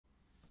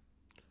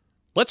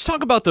Let's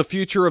talk about the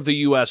future of the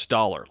U.S.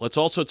 dollar. Let's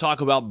also talk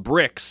about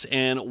BRICS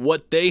and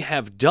what they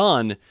have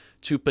done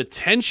to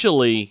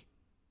potentially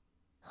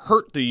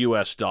hurt the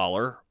U.S.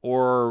 dollar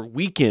or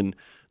weaken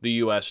the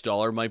U.S.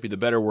 dollar, might be the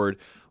better word.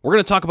 We're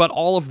going to talk about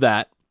all of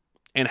that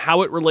and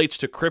how it relates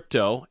to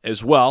crypto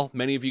as well.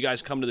 Many of you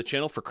guys come to the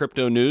channel for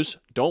crypto news.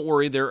 Don't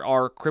worry, there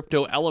are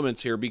crypto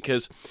elements here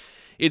because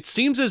it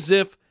seems as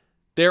if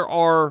there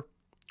are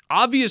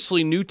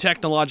obviously new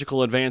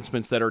technological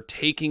advancements that are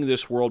taking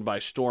this world by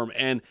storm,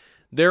 and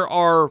there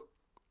are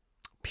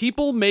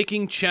people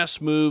making chess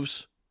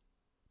moves,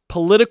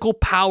 political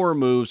power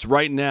moves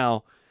right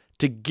now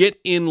to get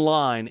in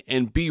line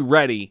and be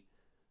ready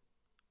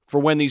for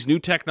when these new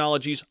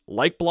technologies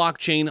like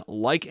blockchain,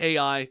 like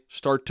AI,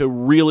 start to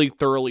really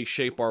thoroughly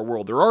shape our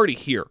world. They're already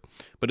here,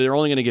 but they're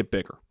only going to get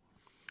bigger.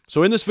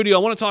 So in this video,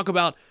 I want to talk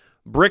about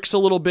BRICS a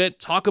little bit,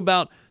 talk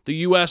about the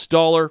U.S.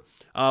 dollar,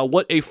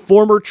 what a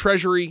former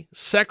Treasury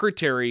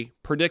Secretary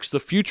predicts the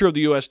future of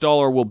the U.S.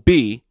 dollar will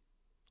be.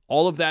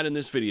 All of that in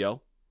this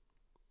video.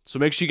 So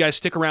make sure you guys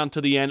stick around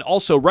to the end.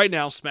 Also, right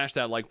now, smash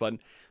that like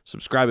button.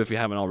 Subscribe if you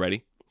haven't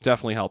already.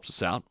 Definitely helps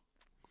us out.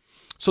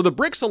 So the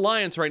BRICS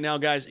alliance right now,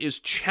 guys, is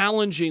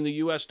challenging the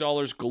U.S.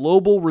 dollar's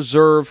global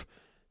reserve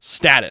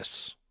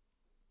status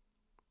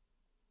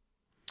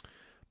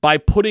by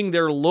putting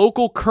their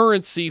local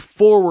currency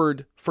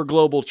forward for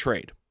global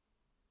trade.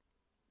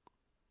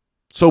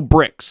 So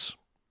BRICS.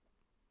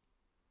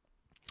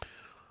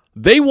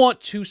 They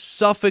want to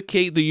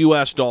suffocate the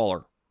U.S.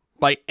 dollar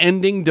by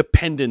ending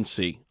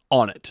dependency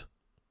on it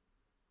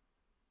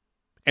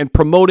and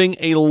promoting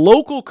a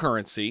local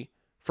currency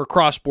for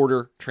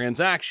cross-border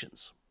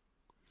transactions.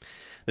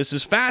 This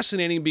is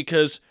fascinating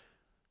because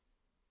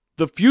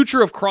the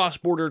future of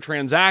cross-border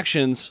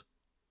transactions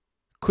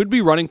could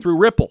be running through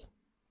Ripple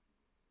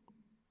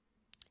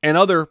and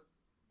other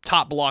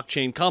top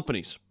blockchain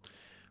companies.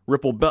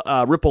 Ripple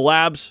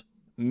Labs,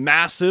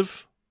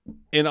 massive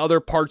in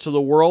other parts of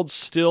the world,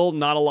 still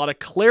not a lot of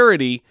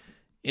clarity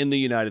in the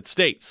United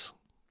States.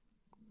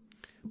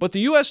 But the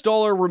U.S.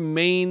 dollar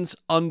remains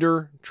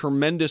under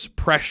tremendous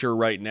pressure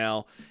right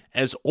now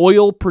as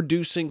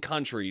oil-producing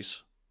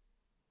countries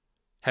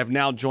have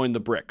now joined the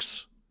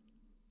BRICS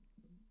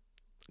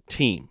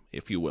team,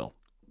 if you will.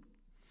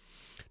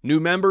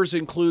 New members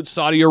include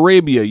Saudi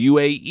Arabia,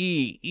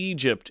 UAE,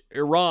 Egypt,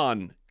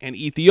 Iran, and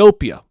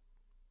Ethiopia,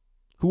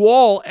 who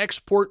all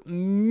export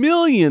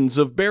millions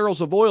of barrels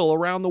of oil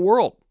around the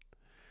world.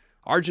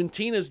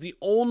 Argentina is the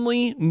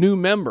only new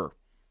member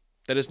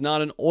that is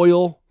not an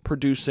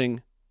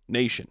oil-producing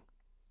nation.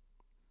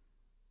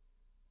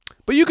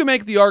 But you can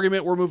make the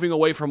argument we're moving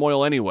away from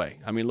oil anyway.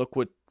 I mean, look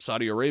what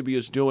Saudi Arabia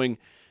is doing,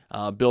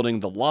 building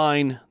the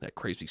line, that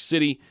crazy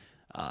city.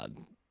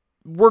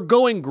 We're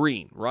going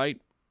green, right?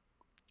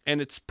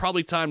 And it's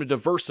probably time to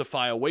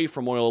diversify away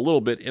from oil a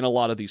little bit in a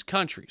lot of these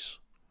countries.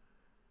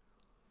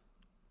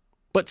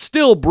 But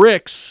still,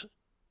 BRICS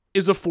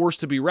is a force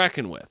to be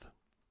reckoned with.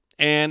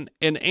 And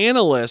an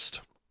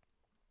analyst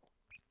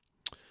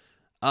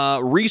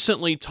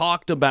recently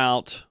talked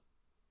about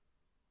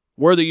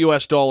where the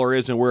U.S. dollar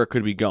is and where it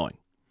could be going.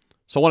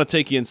 So I want to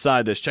take you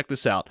inside this. Check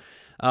this out.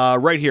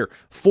 Right here.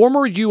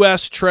 Former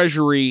U.S.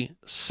 Treasury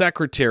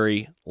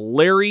Secretary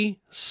Larry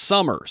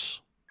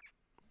Summers.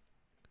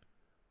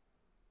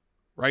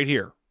 Right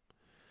here.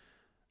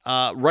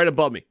 Right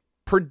above me.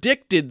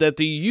 Predicted that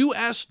the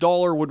U.S.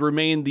 dollar would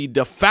remain the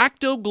de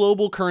facto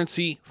global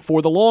currency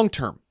for the long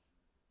term.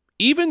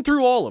 Even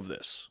through all of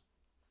this.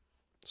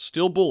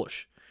 Still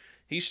bullish.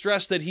 He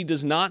stressed that he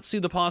does not see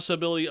the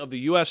possibility of the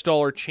U.S.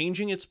 dollar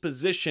changing its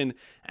position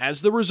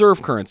as the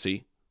reserve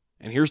currency.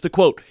 And here's the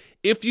quote.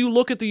 If you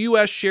look at the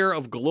U.S. share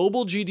of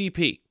global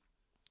GDP,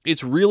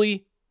 it's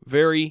really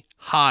very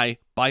high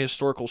by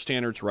historical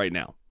standards right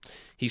now.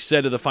 He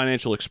said to the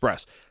Financial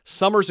Express.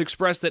 Summers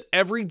expressed that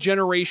every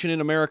generation in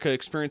America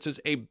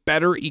experiences a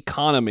better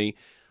economy,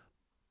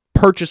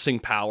 purchasing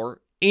power,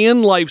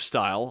 and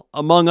lifestyle,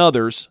 among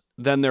others,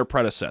 than their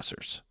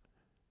predecessors.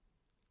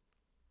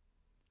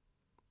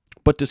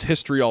 But does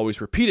history always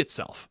repeat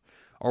itself?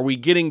 Are we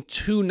getting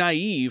too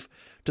naive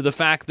to the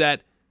fact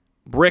that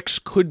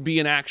BRICS could be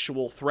an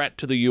actual threat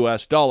to the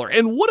U.S. dollar?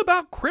 And what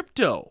about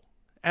crypto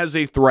as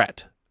a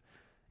threat?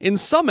 In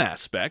some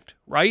aspect,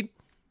 right?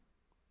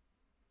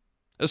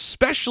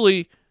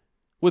 Especially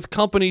with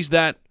companies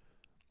that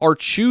are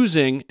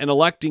choosing and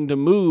electing to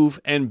move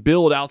and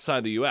build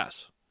outside the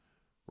U.S.,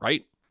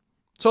 right?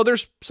 So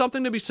there's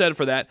something to be said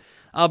for that,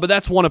 but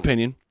that's one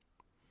opinion.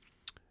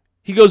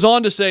 He goes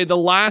on to say the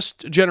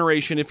last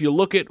generation, if you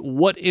look at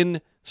what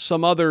in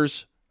some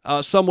others,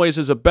 some ways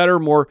is a better,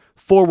 more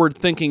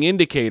forward-thinking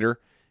indicator,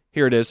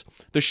 here it is.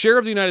 The share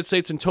of the United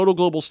States in total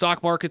global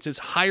stock markets is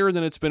higher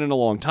than it's been in a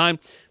long time.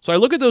 So I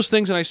look at those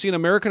things and I see an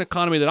American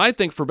economy that I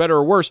think, for better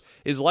or worse,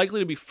 is likely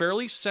to be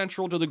fairly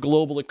central to the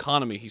global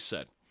economy, he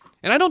said.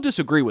 And I don't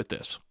disagree with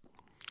this.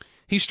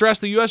 He stressed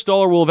the U.S.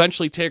 dollar will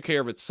eventually take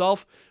care of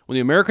itself when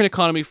the American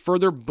economy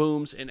further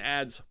booms and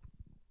adds.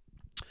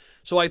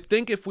 So I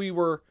think if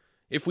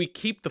we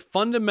keep the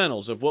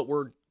fundamentals of what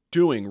we're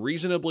doing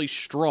reasonably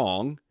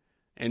strong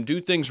and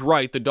do things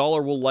right, the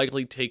dollar will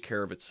likely take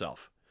care of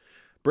itself.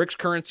 BRICS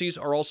currencies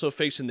are also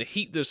facing the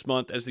heat this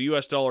month as the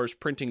U.S. dollar is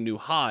printing new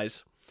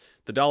highs.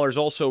 The dollar is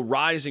also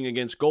rising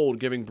against gold,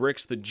 giving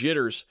BRICS the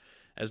jitters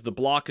as the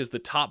bloc is the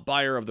top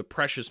buyer of the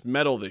precious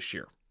metal this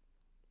year.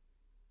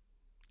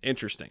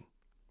 Interesting.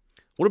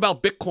 What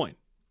about Bitcoin?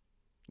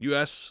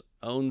 U.S.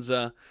 owns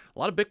a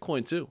lot of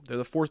Bitcoin too. They're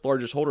the fourth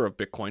largest holder of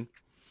Bitcoin.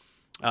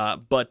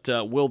 But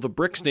will the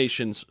BRICS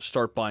nations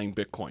start buying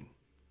Bitcoin?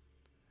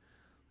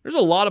 There's a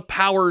lot of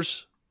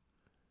powers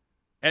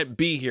at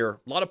B here.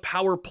 A lot of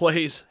power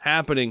plays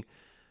happening.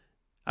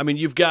 I mean,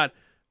 you've got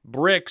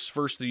BRICS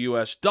versus the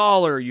U.S.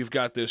 dollar. You've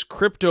got this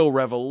crypto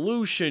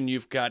revolution.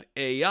 You've got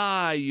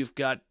AI. You've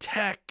got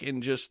tech.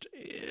 And just,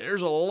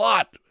 there's a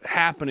lot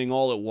happening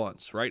all at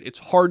once, right? It's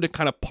hard to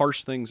kind of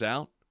parse things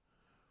out.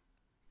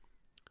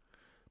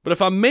 But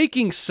if I'm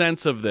making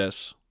sense of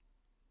this,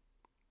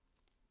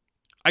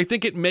 I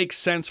think it makes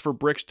sense for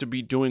BRICS to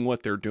be doing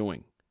what they're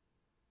doing.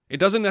 It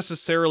doesn't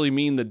necessarily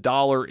mean the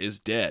dollar is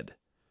dead.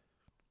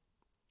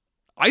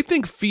 I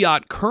think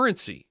fiat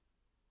currency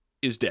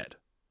is dead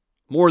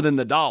more than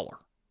the dollar.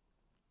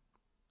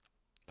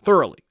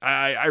 Thoroughly.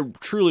 I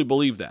truly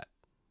believe that.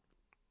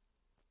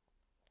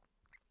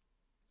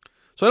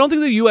 So I don't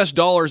think the U.S.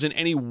 dollar is in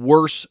any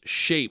worse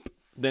shape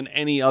than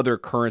any other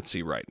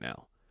currency right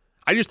now.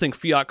 I just think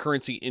fiat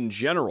currency in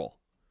general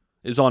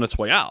is on its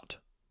way out.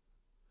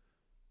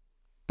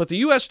 But the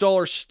U.S.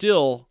 dollar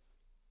still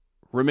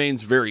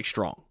remains very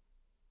strong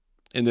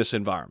in this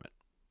environment.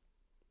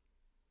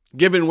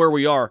 Given where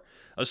we are,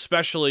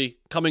 especially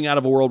coming out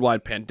of a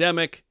worldwide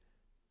pandemic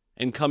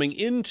and coming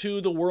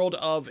into the world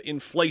of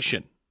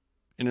inflation,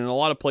 and in a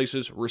lot of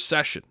places,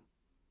 recession.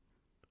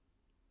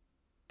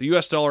 The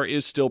U.S. dollar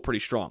is still pretty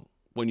strong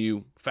when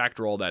you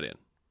factor all that in.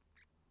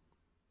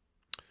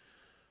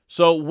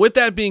 So with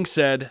that being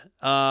said,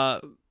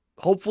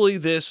 hopefully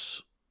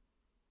this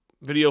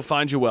video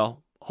finds you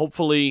well.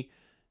 Hopefully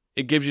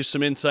it gives you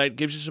some insight,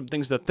 gives you some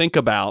things to think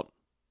about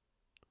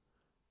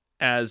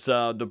as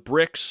the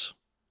BRICS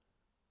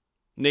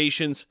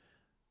nations,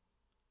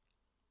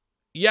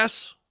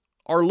 yes,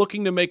 are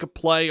looking to make a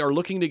play, are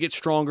looking to get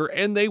stronger,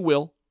 and they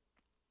will.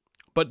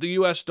 But the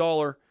U.S.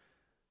 dollar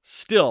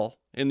still,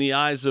 in the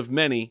eyes of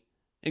many,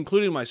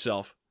 including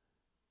myself,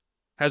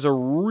 has a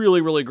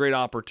really, really great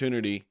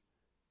opportunity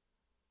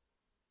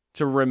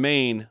to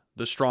remain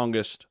the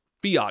strongest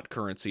fiat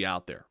currency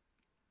out there.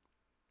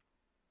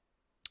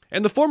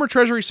 And the former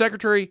Treasury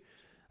Secretary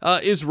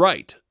is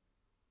right.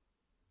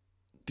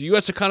 The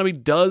U.S. economy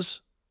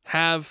does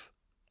have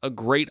a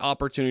great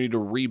opportunity to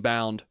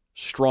rebound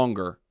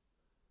stronger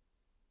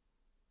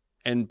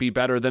and be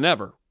better than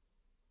ever.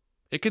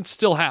 It can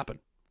still happen.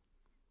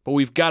 But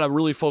we've got to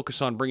really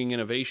focus on bringing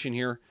innovation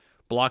here.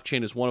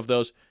 Blockchain is one of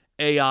those.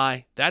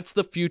 AI, that's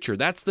the future.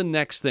 That's the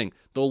next thing.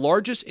 The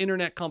largest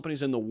internet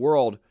companies in the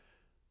world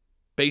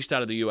based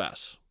out of the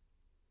U.S.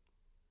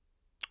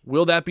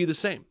 Will that be the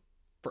same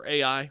for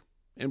AI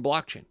and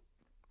blockchain?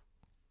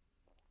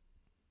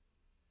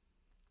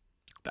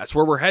 That's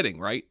where we're heading,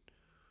 right?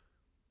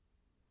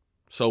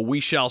 So we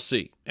shall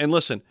see. And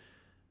listen,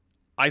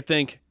 I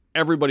think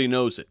everybody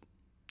knows it.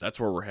 That's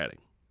where we're heading.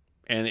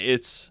 And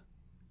it's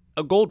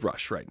a gold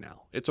rush right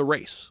now. It's a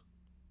race.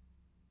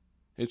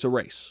 It's a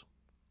race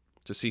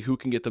to see who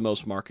can get the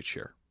most market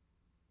share.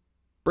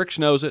 BRICS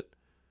knows it.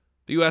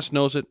 The U.S.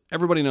 knows it.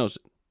 Everybody knows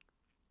it.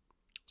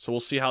 So we'll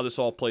see how this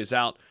all plays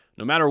out.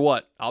 No matter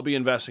what, I'll be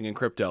investing in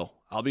crypto.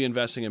 I'll be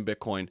investing in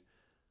Bitcoin.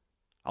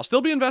 I'll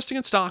still be investing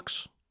in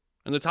stocks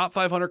and the top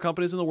 500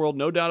 companies in the world,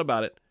 no doubt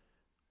about it.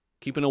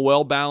 Keeping a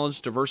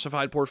well-balanced,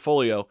 diversified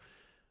portfolio.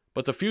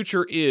 But the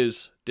future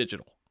is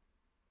digital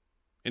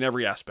in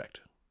every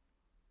aspect.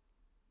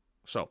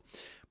 So,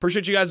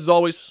 appreciate you guys as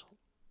always.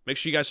 Make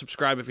sure you guys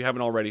subscribe if you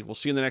haven't already. We'll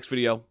see you in the next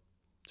video.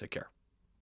 Take care.